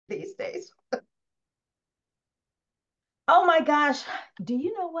these days. Oh my gosh. Do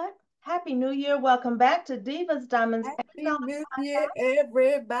you know what? Happy New Year. Welcome back to Divas, Diamonds, and Happy Dollars New Year, podcast.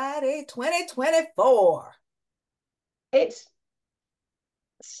 everybody. 2024. It's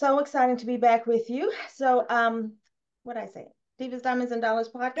so exciting to be back with you. What I say? Divas, Diamonds, and Dollars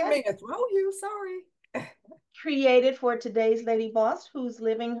Didn't podcast, mean to throw you, sorry. created for today's lady boss who's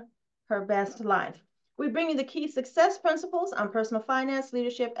living her best life. We bring you the key success principles on personal finance,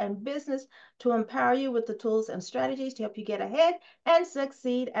 leadership, and business to empower you with the tools and strategies to help you get ahead and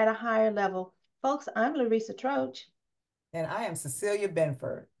succeed at a higher level. Folks, I'm Larissa Troach. And I am Cecilia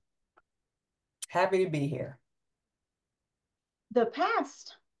Benford. Happy to be here. The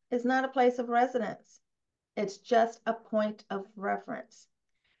past is not a place of residence, it's just a point of reference.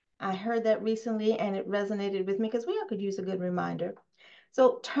 I heard that recently and it resonated with me because we all could use a good reminder.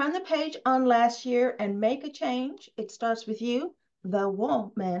 So turn the page on last year and make a change. It starts with you, the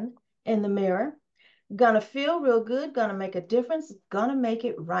woman in the mirror. Gonna feel real good, gonna make a difference, gonna make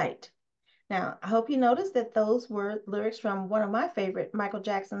it right. Now, I hope you noticed that those were lyrics from one of my favorite Michael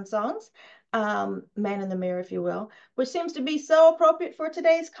Jackson songs, Man in the Mirror, if you will, which seems to be so appropriate for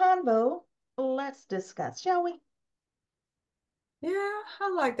today's convo. Let's discuss, shall we? Yeah, I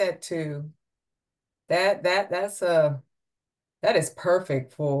like that too. That is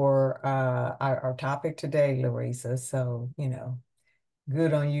perfect for our topic today, Larissa. So,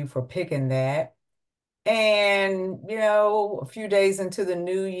 good on you for picking that. And, a few days into the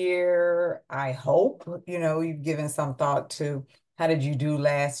new year, I hope, you've given some thought to how did you do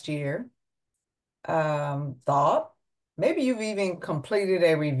last year? Thought. Maybe you've even completed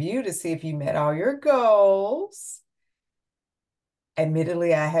a review to see if you met all your goals.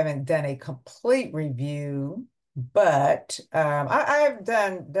 Admittedly, I haven't done a complete review, but I've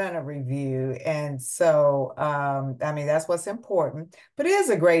done a review, and so I mean that's what's important. But it is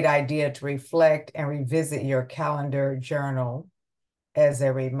a great idea to reflect and revisit your calendar journal as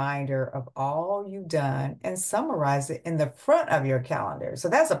a reminder of all you've done and summarize it in the front of your calendar. So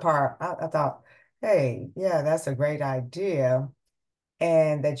that's a part I thought, hey, yeah, that's a great idea.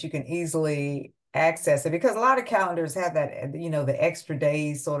 And that you can easily access it because a lot of calendars have that, the extra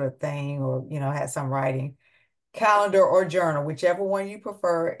days sort of thing, or, has some writing. Calendar or journal, whichever one you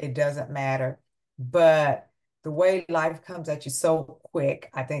prefer, it doesn't matter. But the way life comes at you so quick,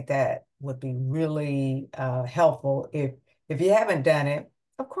 I think that would be really helpful if you haven't done it.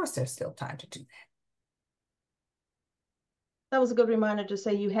 Of course, there's still time to do That was a good reminder to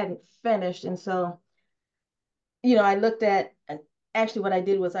say you hadn't finished. And so, I looked at, and actually what I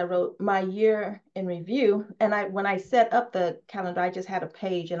did was I wrote my year in review. And when I set up the calendar, I just had a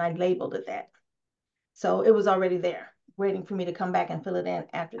page and I labeled it that. So it was already there, waiting for me to come back and fill it in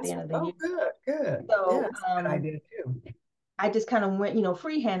after the that. end of the year. Oh, good, good. Yeah, So that's a good idea too. I just kind of went,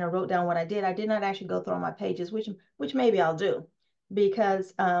 freehand and wrote down what I did. I did not actually go through all my pages, which maybe I'll do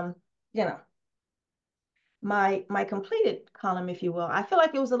because you know, my completed column, if you will, I feel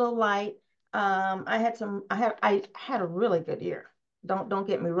like it was a little light. I had a really good year. Don't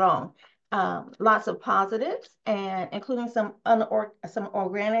get me wrong. Lots of positives and including some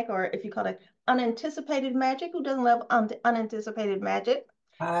organic, or if you call it unanticipated magic. Who doesn't love unanticipated magic?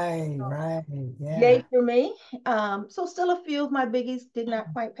 Right, Yay yeah. for me. So still a few of my biggies did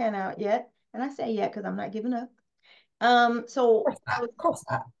not quite pan out yet. And I say yet because I'm not giving up. Of So course I not, was of course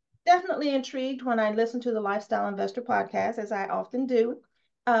not. definitely intrigued when I listened to the Lifestyle Investor podcast, as I often do.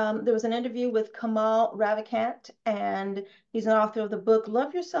 There was an interview with Kamal Ravikant, and he's an author of the book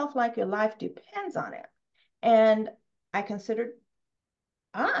Love Yourself Like Your Life Depends on It. And I considered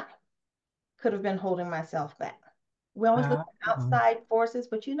I could have been holding myself back. We always look Uh, at outside forces,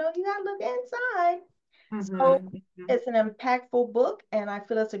 but you gotta look inside. So mhm, mhm. it's an impactful book, and I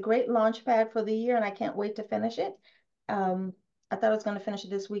feel it's a great launch pad for the year, and I can't wait to finish it. Um, I thought I was going to finish it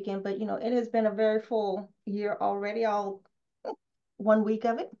this weekend, but it has been a very full year already, all 1 week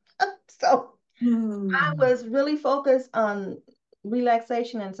of it. So I Hmm. was really focused on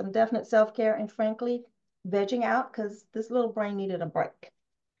relaxation and some definite self-care, and frankly, vegging out because this little brain needed a break.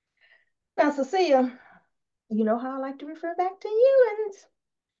 Now, Cecilia, you know how I like to refer back to you, and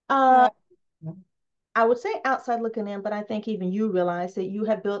uh, Uh, I would say outside looking in, but I think even you realize that you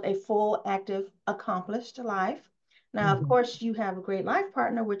have built a full, active, accomplished life. Now, of mhm. course, you have a great life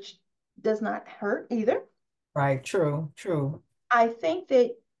partner, which does not hurt either. Right, true, true. I think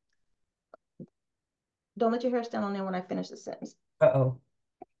that, don't let your hair stand on there when I finish the sentence, Uh-oh.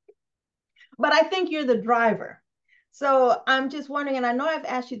 but I think you're the driver. So I'm just wondering, and I know I've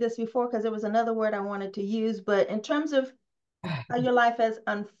asked you this before because there was another word I wanted to use, but in terms of how your life has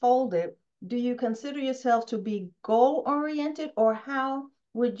unfolded, do you consider yourself to be goal oriented, or how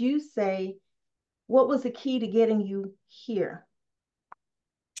would you say, what was the key to getting you here?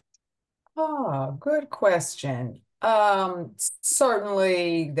 Oh, good question.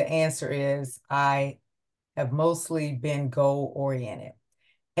 Certainly the answer is I have mostly been goal oriented.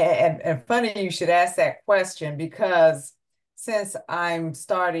 And funny you should ask that question because since I'm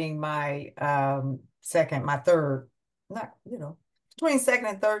starting my my third, not, between second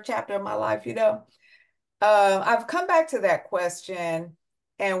and third chapter of my life, I've come back to that question.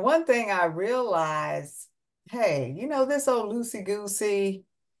 And one thing I realized, hey, this old loosey goosey,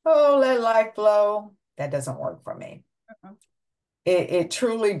 oh, let life flow, that doesn't work for me. Mhm. It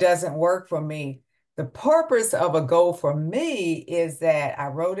truly doesn't work for me. The purpose of a goal for me is that I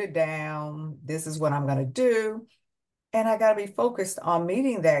wrote it down. This is what I'm going to do. And I got to be focused on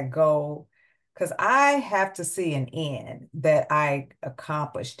meeting that goal because I have to see an end that I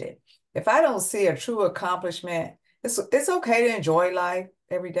accomplished it. If I don't see a true accomplishment, it's okay to enjoy life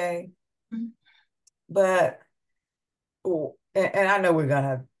every day, Mhm. but oh, and I know we're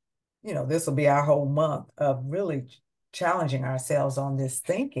gonna, this will be our whole month of really challenging ourselves on this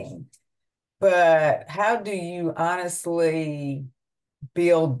thinking. But how do you honestly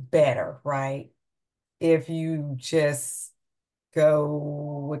build better, right? If you just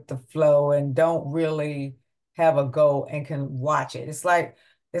go with the flow and don't really have a goal and can watch it. It's like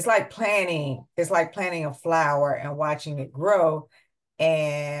planting a flower and watching it grow.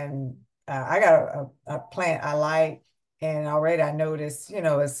 And I got a plant I like, and already I noticed,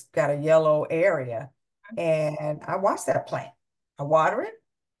 it's got a yellow area, and I watch that plant. I water it.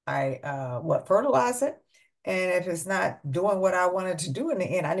 I fertilize it. And if it's not doing what I wanted to do in the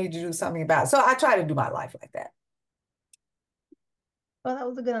end, I need to do something about it. So I try to do my life like that. Well, that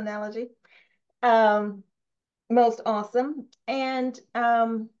was a good analogy. Um, Most awesome. And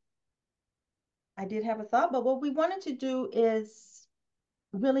I did have a thought, but what we wanted to do is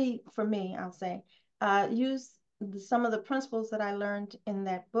really, for me, I'll say, use some of the principles that I learned in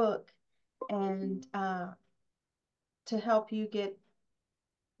that book and to help you get,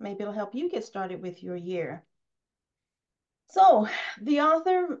 maybe it'll help you get started with your year. So the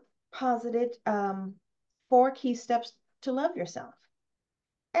author posited 4 key steps to love yourself.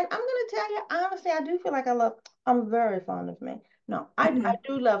 And I'm going to tell you, honestly, I do feel like I'm very fond of me. No, I Mhm.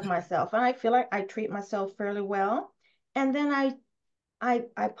 do love myself. And I feel like I treat myself fairly well. And then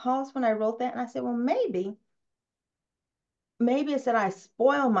I paused when I wrote that and I said, well, maybe it's that I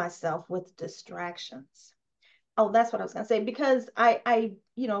spoil myself with distractions. Oh, that's what I was going to say. Because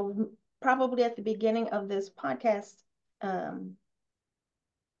probably at the beginning of this podcast, um,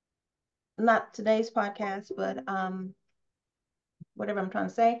 not today's podcast, but whatever I'm trying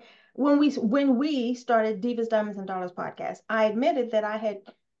to say. When we started Divas, Diamonds, and Dollars podcast, I admitted that I had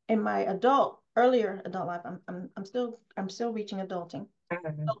in my earlier adult life, I'm still reaching Mhm. adulthood,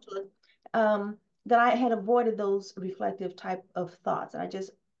 that I had avoided those reflective type of thoughts. And I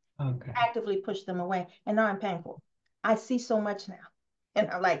just Okay. actively pushed them away. And now I'm painful. I see so much now. And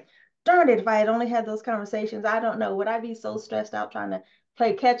I'm like, darn it, if I had only had those conversations, I don't know. Would I be so stressed out trying to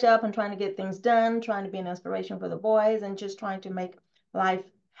play catch up and trying to get things done, trying to be an inspiration for the boys, and just trying to make life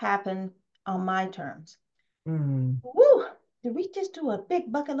happen on my terms? Mm. Woo! Did we just do a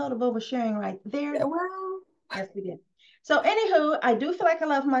big bucket load of oversharing right there? Yeah, well, Yes, we did. So, anywho, I do feel like I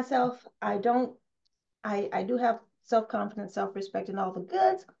love myself. I do have self-confidence, self-respect, and all the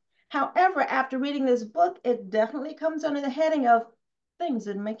goods. However, after reading this book, it definitely comes under the heading of things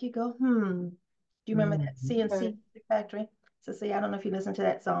that make you go, hmm. Do you remember mm, that okay. CNC Factory? So see, I don't know if you listen to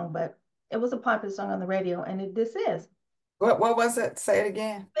that song, but it was a popular song on the radio, and this is What was it? Say it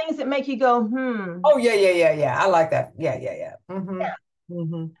again. things that make you go, hmm. Oh, yeah, yeah, yeah, yeah. I like that. Yeah, yeah, yeah. Mm-hmm. Yeah.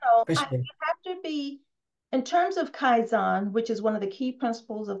 Mm-hmm. So For I sure. you have to be, in terms of Kaizen, which is one of the key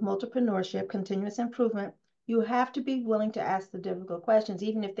principles of multipreneurship, continuous improvement, you have to be willing to ask the difficult questions,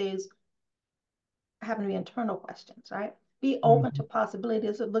 even if they happen to be internal questions, right? Be open to Mhm.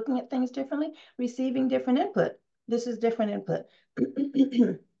 possibilities of looking at things differently, receiving different input. This is different input.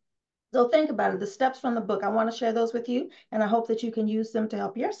 So think about it. The steps from the book, I want to share those with you, and I hope that you can use them to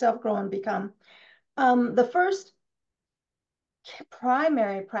help yourself grow and become. The first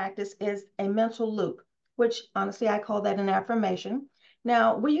primary practice is a mental loop, which honestly I call that an affirmation.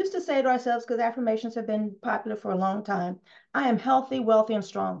 Now, we used to say to ourselves, because affirmations have been popular for a long time, I am healthy, wealthy, and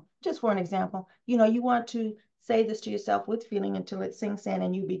strong. Just for an example, you want to say this to yourself with feeling until it sinks in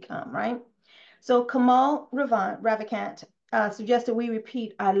and you become, right? So Kamal Ravikant suggested we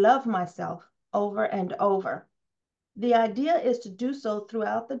repeat, I love myself over and over. The idea is to do so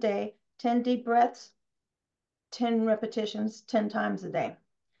throughout the day, 10 deep breaths, 10 repetitions, 10 times a day.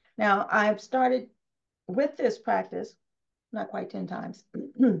 Now, I've started with this practice not quite 10 times.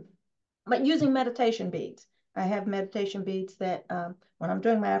 But using meditation beads. I have meditation beads that when I'm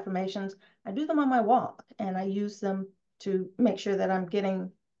doing my affirmations, I do them on my walk and I use them to make sure that I'm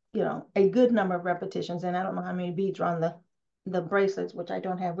getting, a good number of repetitions. And I don't know how many beads are on the bracelets, which I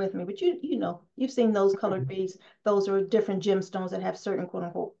don't have with me, but you've seen those colored beads. Those are different gemstones that have certain quote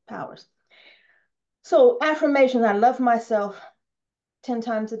unquote powers. So affirmations, I love myself 10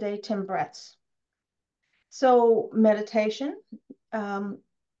 times a day, 10 breaths. So meditation, um,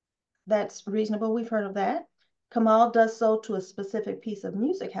 that's reasonable. We've heard of that. Kamal does so to a specific piece of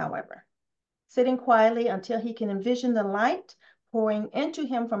music, however, sitting quietly until he can envision the light pouring into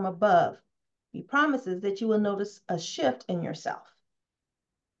him from above. He promises that you will notice a shift in yourself.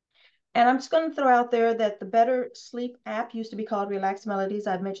 And I'm just going to throw out there that the Better Sleep app used to be called Relax Melodies.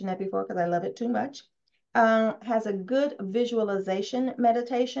 I've mentioned that before because I love it too much. Has a good visualization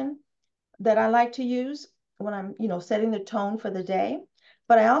meditation that I like to use when I'm, setting the tone for the day.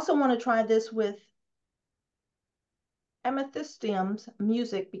 But I also want to try this with Amethystium's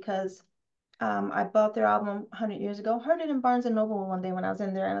music because I bought their album 100 years ago, heard it in Barnes and Noble one day when I was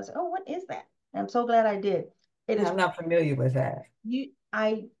in there, and I said, "Oh, what is that?" And I'm so glad I did. It is I'm not familiar with that. you.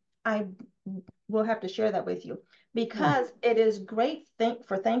 I will have to share that with you Hmm. because it is great think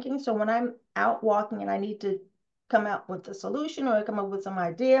for thinking. So when I'm out walking and I need to come out with a solution or come up with some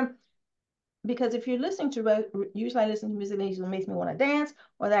idea, because if you're listening to usually I listen to music that usually makes me want to dance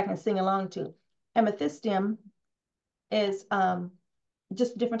or that I can sing along to. Amethystium is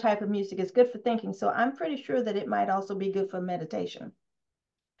just a different type of music. It's good for thinking. So I'm pretty sure that it might also be good for meditation.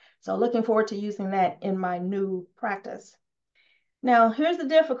 So looking forward to using that in my new practice. Now, here's the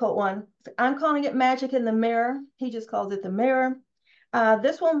difficult one. I'm calling it magic in the mirror. He just calls it the mirror.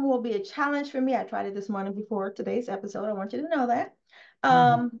 This one will be a challenge for me. I tried it this morning before today's episode. I want you to know that.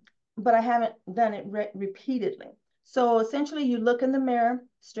 Hmm. But I haven't done it repeatedly. So essentially, you look in the mirror,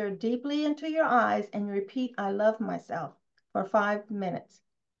 stare deeply into your eyes, and you repeat, I love myself for 5 minutes.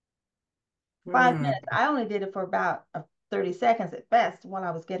 5 minutes. I only did it for about 30 seconds at best while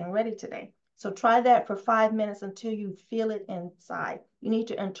I was getting ready today. So try that for 5 minutes until you feel it inside. You need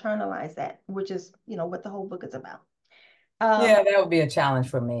to internalize that, which is, what the whole book is about. Um, Yeah, that would be a challenge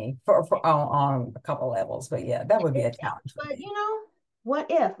for me for on a couple levels. But yeah, that would be a challenge for but me. what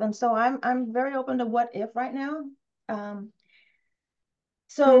if? And so I'm very open to what if right now. Um,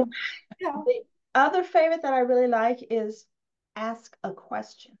 so Hmm. Yeah. the other favorite that I really like is ask a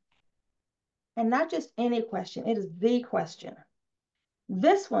question. And not just any question, it is the question.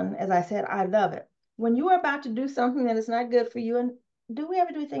 This one, as I said, I love it. When you are about to do something that is not good for you, and do we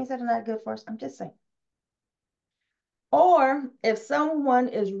ever do things that are not good for us? I'm just saying. Or if someone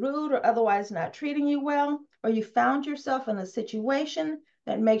is rude or otherwise not treating you well, or you found yourself in a situation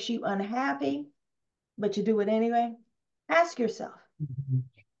that makes you unhappy, but you do it anyway, ask yourself, Mhm.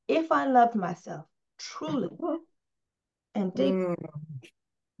 if I loved myself truly and deeply, Mm.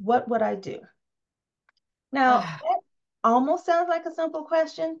 what would I do? Now, Ah, that almost sounds like a simple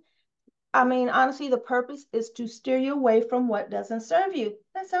question. I mean, honestly, the purpose is to steer you away from what doesn't serve you.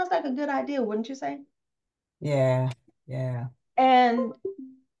 That sounds like a good idea, wouldn't you say? yeah, yeah. And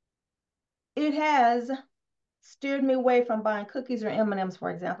it has steered me away from buying cookies or M&Ms,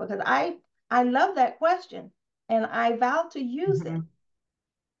 for example, because I love that question and I vow to use it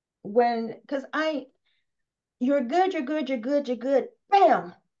Mhm. because you're good, you're good, you're good, you're good.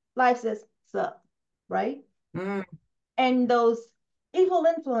 Bam, life says sup, right? Mm. And those evil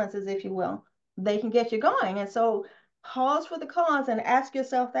influences, if you will, they can get you going. And so pause for the cause and ask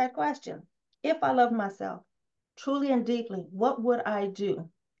yourself that question. If I love myself truly and deeply, what would I do?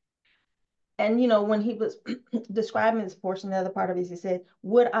 And when he was describing this portion, the other part of it, he said,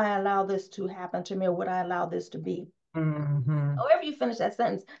 would I allow this to happen to me or would I allow this to be? Hmm. However you finish that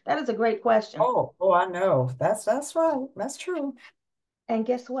sentence, that is a great question. Oh, I know. That's right. That's true. And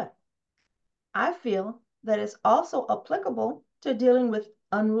guess what? I feel that it's also applicable to dealing with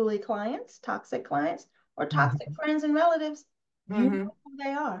unruly clients, or toxic Hmm. friends and relatives. You Hmm. know who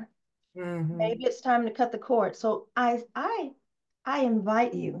they are. Hmm. Maybe it's time to cut the cord. So I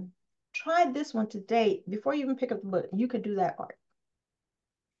invite you, try this one today before you even pick up the book. You could do that part.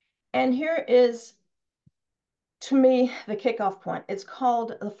 And here is, to me, the kickoff point. It's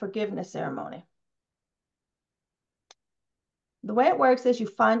called the forgiveness ceremony. The way it works is you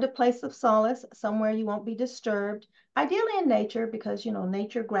find a place of solace, somewhere you won't be disturbed, ideally in nature, because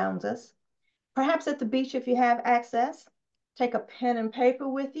nature grounds us. Perhaps at the beach if you have access. Take a pen and paper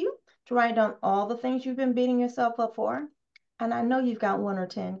with you to write down all the things you've been beating yourself up for. And I know you've got one or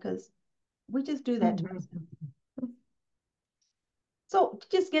 10 because we just do that to ourselves. Hmm. So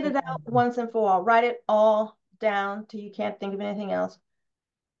just get it out once and for all. Write it all down till you can't think of anything else.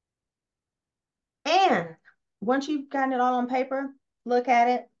 And once you've gotten it all on paper, look at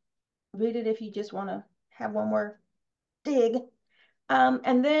it, read it if you just want to have one more dig.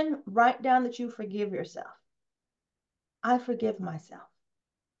 And then write down that you forgive yourself. I forgive myself.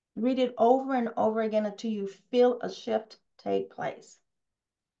 Read it over and over again until you feel a shift take place.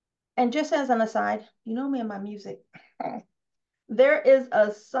 And just as an aside, you know me and my music. There is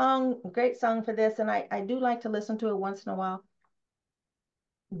a song, a great song for this, and I do like to listen to it once in a while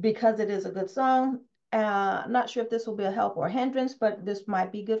because it is a good song. I'm not sure if this will be a help or a hindrance, but this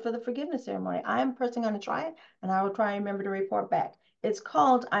might be good for the forgiveness ceremony. I am personally going to try it, and I will try and remember to report back. It's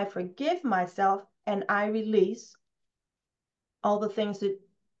called I Forgive Myself and I Release All the Things That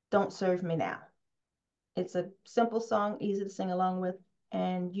Don't Serve Me Now. It's a simple song, easy to sing along with.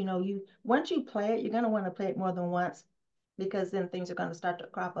 And you once you play it, you're going to want to play it more than once because then things are going to start to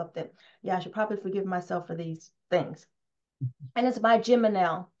crop up that, yeah, I should probably forgive myself for these things. And it's by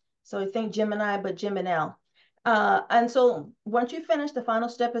Jiminell. So you think Gemini, but Jiminell. And so once you finish, the final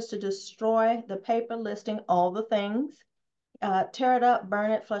step is to destroy the paper listing all the things. Tear it up,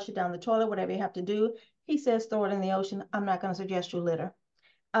 burn it, flush it down the toilet, whatever you have to do. He says throw it in the ocean. I'm not going to suggest you litter.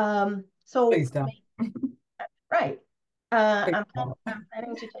 So, Please don't. right. Please I'm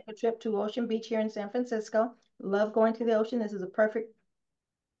planning to take a trip to Ocean Beach here in San Francisco. Love going to the ocean. This is a perfect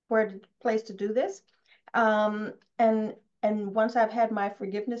place to do this. Um, and and once I've had my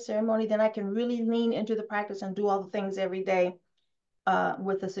forgiveness ceremony, then I can really lean into the practice and do all the things every day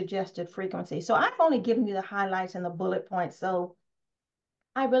with a suggested frequency. So I've only given you the highlights and the bullet points. So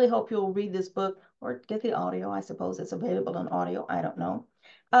I really hope you'll read this book or get the audio. I suppose it's available on audio. I don't know.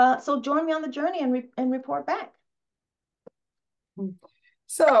 So join me on the journey and report back. don't.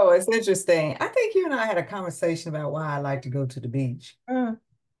 So it's interesting. I think you and I had a conversation about why I like to go to the beach Mm,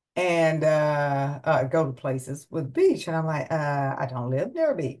 and go to places with beach. And I'm like, I don't live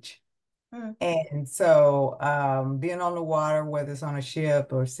near a beach. mm, And so being on the water, whether it's on a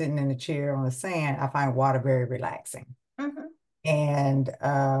ship or sitting in a chair on the sand, I find water very relaxing. mhm. And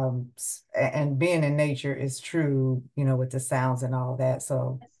being in nature is true, with the sounds and all that.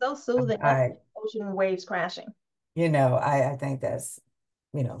 So It's so soothing. I, Ocean waves crashing. I think that's,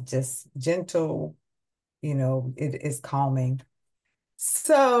 just gentle, it is calming.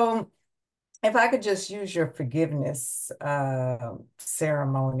 So if I could just use your forgiveness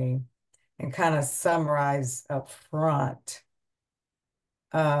ceremony and kind of summarize up front,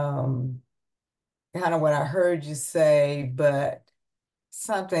 um, kind of what I heard you say, but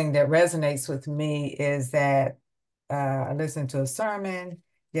something that resonates with me is that I listened to a sermon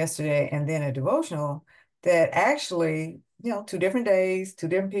yesterday and then a devotional that actually, 2 different days, 2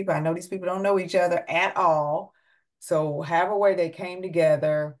 different people. I know these people don't know each other at all. So, however way they came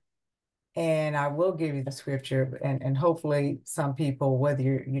together, and I will give you the scripture, and hopefully, some people, whether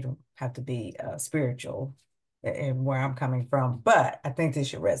you don't have to be spiritual and where I'm coming from, but I think this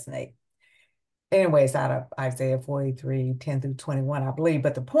should resonate. Anyways, out of Isaiah 43, 10 through 21, I believe.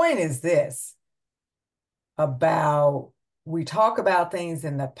 But the point is this about we talk about things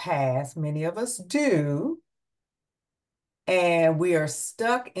in the past, many of us do, and we are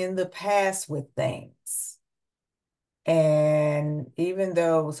stuck in the past with things. And even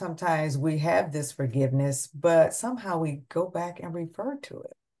though sometimes we have this forgiveness, but somehow we go back and refer to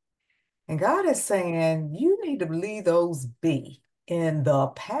it. And God is saying, you need to leave those be in the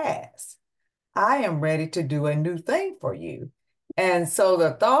past. I am ready to do a new thing for you. And so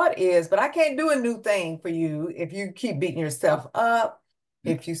the thought is, but I can't do a new thing for you if you keep beating yourself up,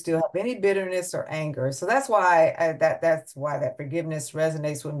 if you still have any bitterness or anger. So that's why that's why that forgiveness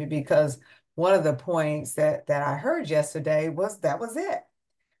resonates with me, because one of the points that I heard yesterday was that was it,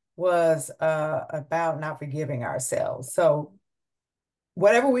 was about not forgiving ourselves. So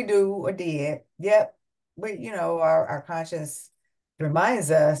whatever we do or did, yep, our conscience reminds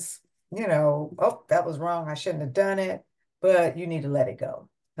us, oh, that was wrong. I shouldn't have done it, but you need to let it go.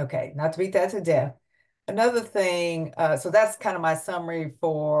 Okay, not to beat that to death. Another thing, so that's kind of my summary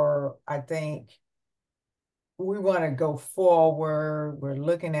for, I think we want to go forward. We're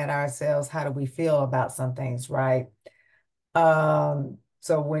looking at ourselves. How do we feel about some things, right? So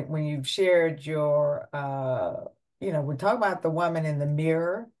when you've shared your, we talk about the woman in the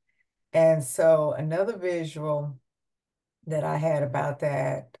mirror. And so another visual that I had about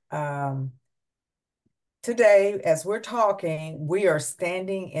that, today, as we're talking, we are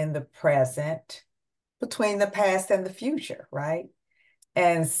standing in the present between the past and the future, right?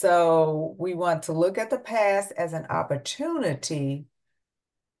 And so we want to look at the past as an opportunity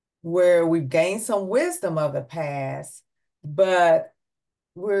where we've gained some wisdom of the past, but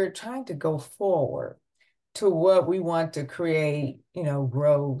we're trying to go forward. to what we want to create,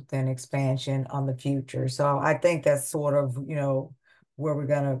 growth and expansion on the future. So I think that's sort of, where we're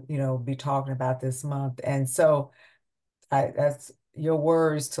gonna, be talking about this month. And so that's your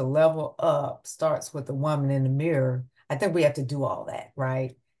words to level up starts with the woman in the mirror. I think we have to do all that,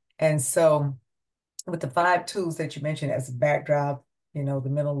 right? And so with the five tools that you mentioned as a backdrop, the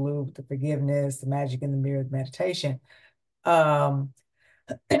mental loop, the forgiveness, the magic in the mirror, the meditation. Um,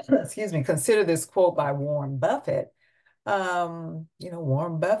 excuse me, consider this quote by Warren Buffett.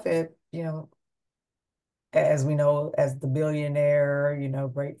 Warren Buffett, as we know, as the billionaire,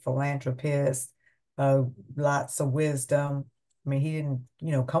 great philanthropist, uh, lots of wisdom. I mean, he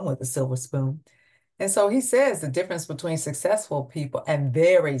didn't, come with a silver spoon. And so he says the difference between successful people and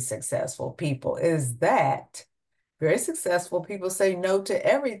very successful people is that very successful people say no to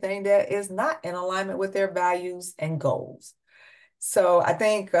everything that is not in alignment with their values and goals. So I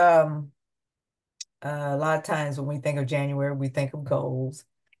think a lot of times when we think of January, we think of goals.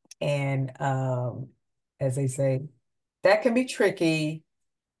 And as they say, that can be tricky.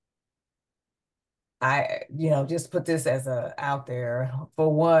 Just put this as a out there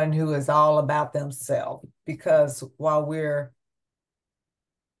for one who is all about themselves. Because while we're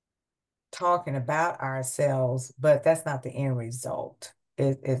talking about ourselves, but that's not the end result.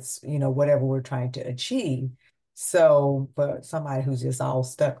 It's, whatever we're trying to achieve. So, but somebody who's just all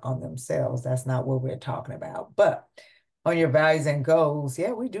stuck on themselves, that's not what we're talking about. But on your values and goals,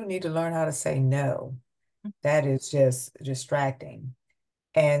 yeah, we do need to learn how to say no. That is just distracting.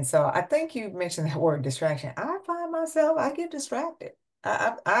 And so I think you mentioned that word distraction. I find myself, I get distracted.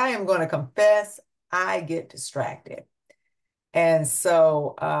 I am going to confess, I get distracted. And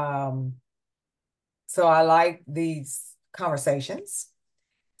so I like these conversations.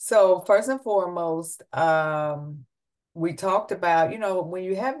 So first and foremost, we talked about, when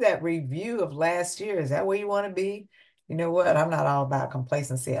you have that review of last year, is that where you want to be? You know what? I'm not all about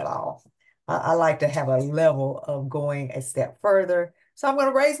complacency at all. I like to have a level of going a step further. So I'm going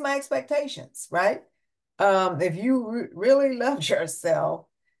to raise my expectations, right? If you really loved yourself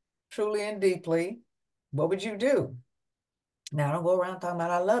truly and deeply, what would you do? Now, I don't go around talking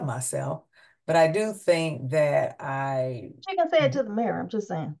about I love myself, but I do think that You can say it to the mirror. I'm just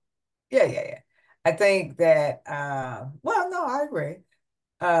saying. yeah, yeah, yeah. I think that, well, no, I agree.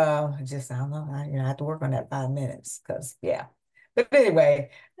 Just, I don't know, I have to work on that 5 minutes because, yeah. But anyway,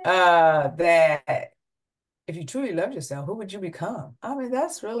 that if you truly love yourself, who would you become? I mean,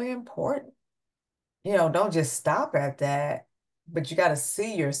 that's really important. Don't just stop at that, but you got to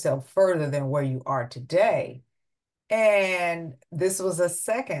see yourself further than where you are today. And this was a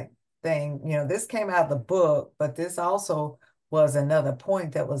second thing, this came out of the book, but this also was another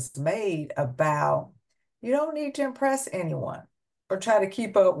point that was made about you don't need to impress anyone or try to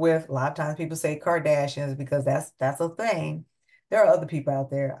keep up with. A lot of times people say Kardashians because that's a thing. There are other people out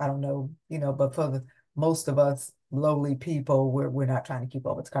there, I don't know, but for most of us lowly people, we're not trying to keep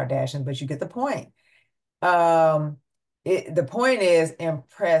up with the Kardashians, but you get the point. Um, the point is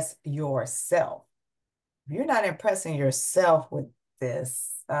impress yourself. If you're not impressing yourself with this,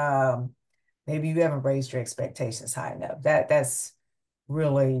 maybe you haven't raised your expectations high enough. That's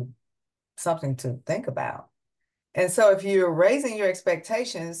really something to think about. And so if you're raising your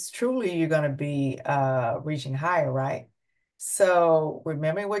expectations, truly you're going to be reaching higher, right? So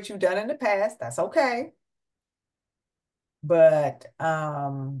remembering what you've done in the past, that's okay. But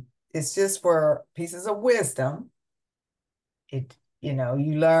it's just for pieces of wisdom. You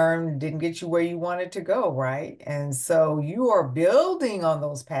learn didn't get you where you wanted to go, right? And so you are building on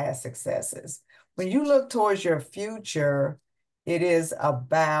those past successes. When you look towards your future, it is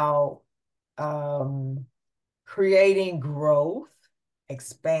about um, creating growth,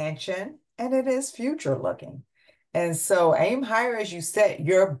 expansion, and it is future looking. And so aim higher as you set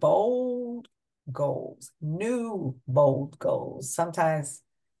your bold goals, new bold goals. Sometimes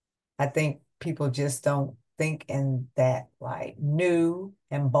I think people just don't think in that like new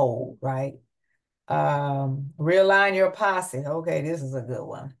and bold, right? Realign your posse. Okay, this is a good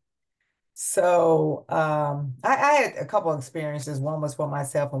one. So I had a couple of experiences. One was for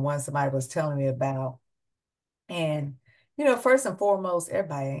myself and one somebody was telling me about. And, first and foremost,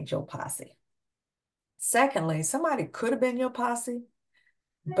 everybody ain't your posse. Secondly, somebody could have been your posse,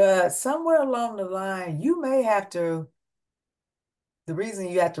 but somewhere along the line, you may have to, the reason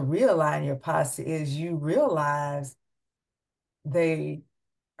you have to realign your posse is you realize they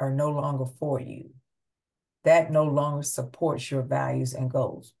are no longer for you. That no longer supports your values and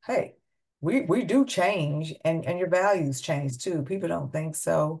goals. Hey, we do change and your values change too. People don't think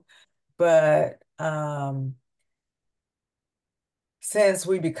so, but since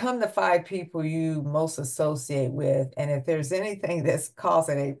we become the five people you most associate with, and if there's anything that's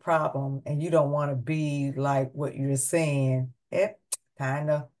causing a problem and you don't want to be like what you're seeing, it kind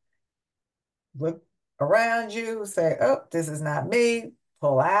of look around you, say, oh, this is not me,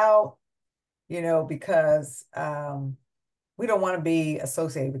 pull out, because we don't want to be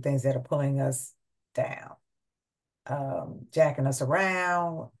associated with things that are pulling us down, jacking us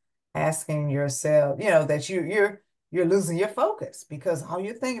around, asking yourself, that you're losing your focus because all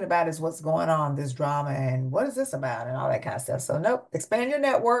you're thinking about is what's going on, this drama, and what is this about, and all that kind of stuff. So, nope, expand your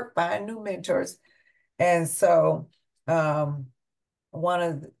network, find new mentors. And so, one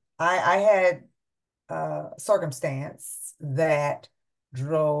of the, I had circumstance that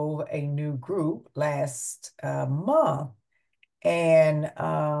drove a new group last month. And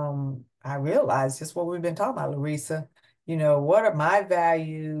I realized just what we've been talking about, Larissa. What are my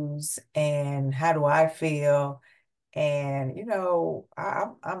values and how do I feel? And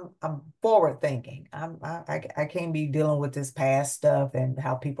I'm forward thinking. I can't be dealing with this past stuff and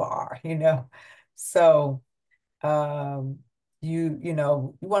how people are. So um, you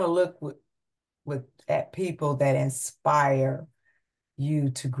want to look with at people that inspire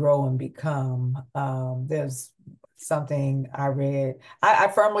you to grow and become. There's something I read. I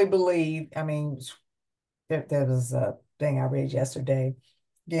firmly believe, I mean, there was a thing I read yesterday.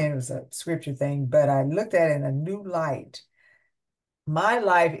 Again, it was a scripture thing, but I looked at it in a new light. My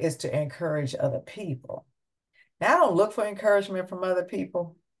life is to encourage other people. Now, I don't look for encouragement from other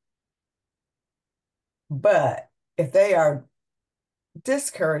people, but if they are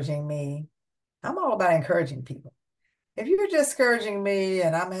discouraging me, I'm all about encouraging people. If you're discouraging me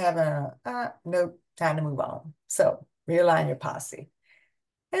and I'm having nope, time to move on. So realign your posse.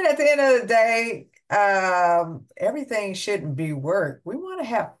 And at the end of the day, everything shouldn't be work. We want to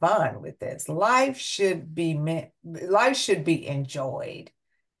have fun with this. Life should be enjoyed.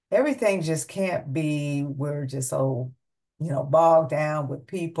 Everything just can't be, we're just so, bogged down with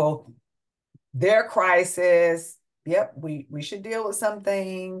people, their crisis. Yep, we should deal with some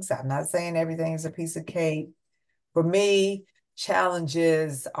things. I'm not saying everything's a piece of cake. For me,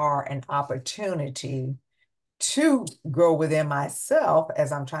 challenges are an opportunity to grow within myself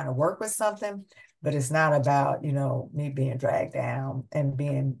as I'm trying to work with something, but it's not about, me being dragged down and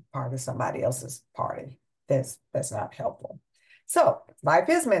being part of somebody else's party. That's not helpful. So life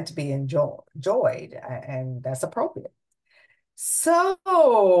is meant to be enjoyed, and that's appropriate. So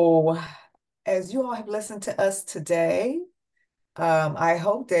as you all have listened to us today, I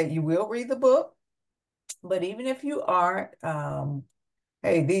hope that you will read the book. But even if you aren't,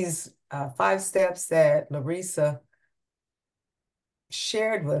 hey, these 5 steps that Larissa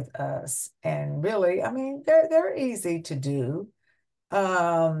shared with us, and really, I mean, they're easy to do.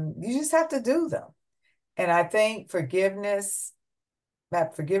 You just have to do them. And I think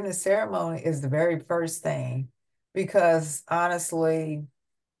that forgiveness ceremony is the very first thing, because honestly,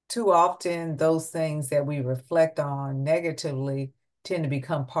 too often those things that we reflect on negatively tend to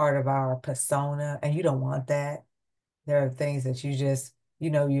become part of our persona, and you don't want that. There are things that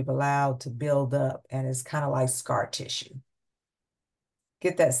you've allowed to build up, and it's kind of like scar tissue.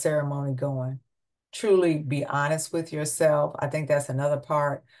 Get that ceremony going. Truly be honest with yourself. I think that's another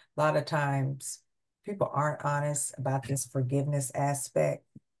part. A lot of times people aren't honest about this forgiveness aspect.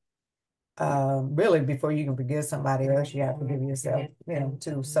 Really, before you can forgive somebody else, you have to forgive yourself,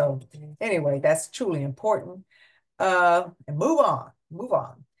 too. So anyway, that's truly important. And move on, move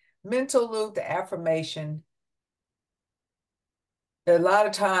on. Mental loop, the affirmation. There are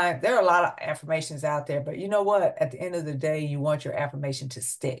a lot of affirmations out there, but you know what? At the end of the day, you want your affirmation to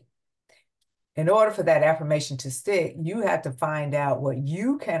stick. In order for that affirmation to stick, you have to find out what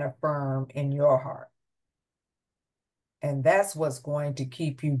you can affirm in your heart. And that's what's going to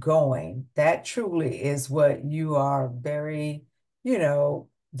keep you going. That truly is what you are very,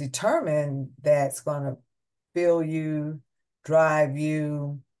 determined that's going to fill you, drive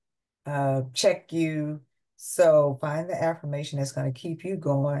you, check you. So find the affirmation that's going to keep you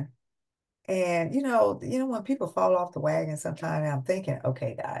going. And when people fall off the wagon, sometimes I'm thinking,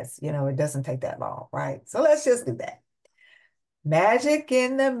 okay, guys, it doesn't take that long, right? So let's just do that. Magic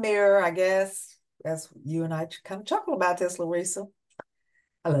in the mirror, I guess. That's you and I kind of chuckle about this, Larissa.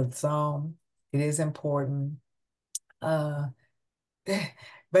 I love the song. It is important. Uh,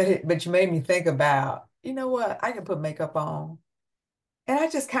 but you made me think about, you know what? I can put makeup on. And I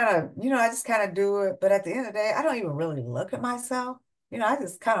just kind of do it. But at the end of the day, I don't even really look at myself. I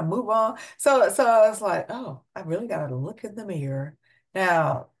just kind of move on. So I was like, oh, I really got to look in the mirror.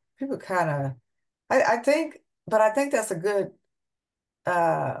 Now, people kind of, I think that's a good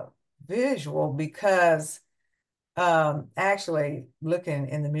uh, visual because Actually looking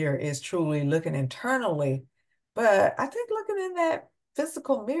in the mirror is truly looking internally. But I think looking in that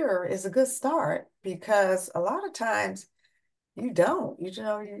physical mirror is a good start because a lot of times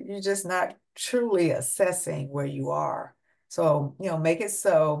you're just not truly assessing where you are. So, make it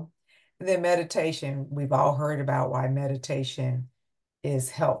so. And then meditation, we've all heard about why meditation is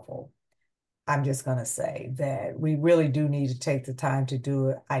helpful. I'm just going to say that we really do need to take the time to do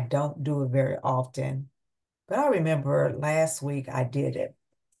it. I don't do it very often, but I remember last week I did it,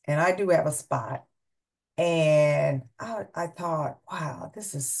 and I do have a spot. And I thought, wow,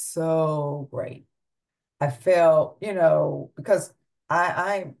 this is so great. I felt, because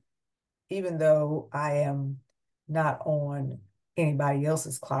I even though I am not on anybody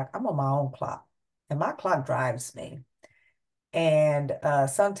else's clock, I'm on my own clock, and my clock drives me. And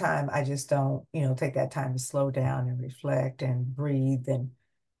sometimes I just don't, take that time to slow down and reflect and breathe and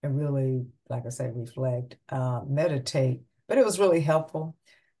really, like I say, reflect, meditate. But it was really helpful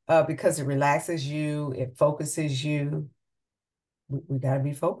because it relaxes you, it focuses you. We got to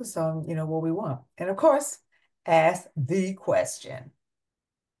be focused on, what we want. And of course, ask the question,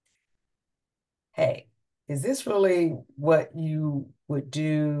 hey, is this really what you would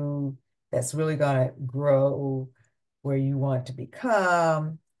do that's really going to grow where you want to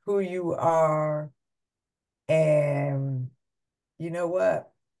become, who you are? And you know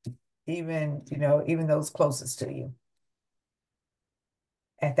what? Even those closest to you.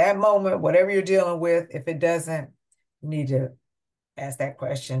 At that moment, whatever you're dealing with, if it doesn't, you need to ask that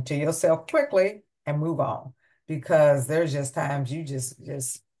question to yourself quickly and move on because there's just times you just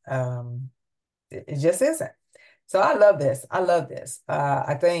it just isn't. So I love this. I love this.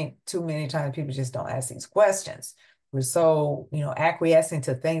 I think too many times people just don't ask these questions. We're so, acquiescing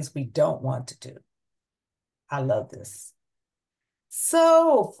to things we don't want to do. I love this.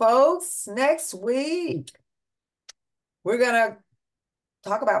 So, folks, next week we're gonna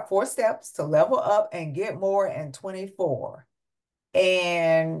talk about 4 steps to level up and get more in 24.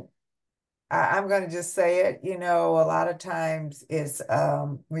 And I'm going to just say it, a lot of times it's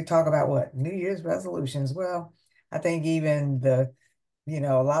we talk about what New Year's resolutions. Well, I think even a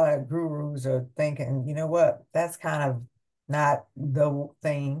lot of gurus are thinking, you know what, that's kind of not the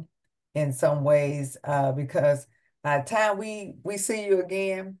thing in some ways, because by the time we see you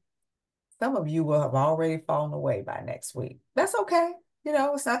again, some of you will have already fallen away by next week. That's okay.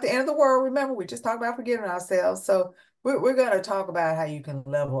 It's not the end of the world. Remember, we just talked about forgiving ourselves. So we're going to talk about how you can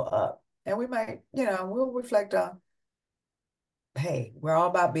level up. And we might, we'll reflect on, hey, we're all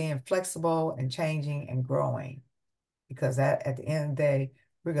about being flexible and changing and growing because at the end of the day,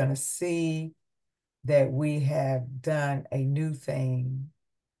 we're going to see that we have done a new thing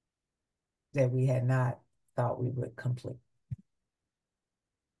that we had not thought we would complete.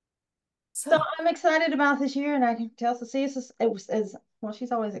 So So, I'm excited about this year, and I can tell Cecilia is well,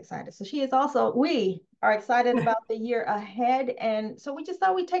 she's always excited. So she is also, we are excited about the year ahead. And so we just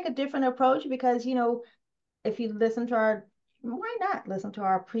thought we'd take a different approach because, if you listen to our, why not listen to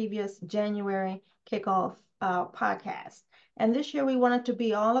our previous January kickoff podcast? And this year we want it to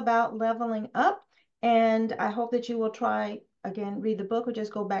be all about leveling up. And I hope that you will try again, read the book or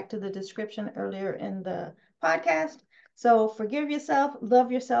just go back to the description earlier in the podcast. So forgive yourself,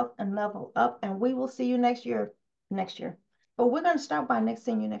 love yourself, and level up. And we will see you next year. Next year. But we're going to start by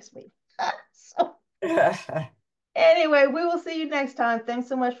seeing you next week. So anyway, we will see you next time. Thanks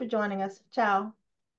so much for joining us. Ciao.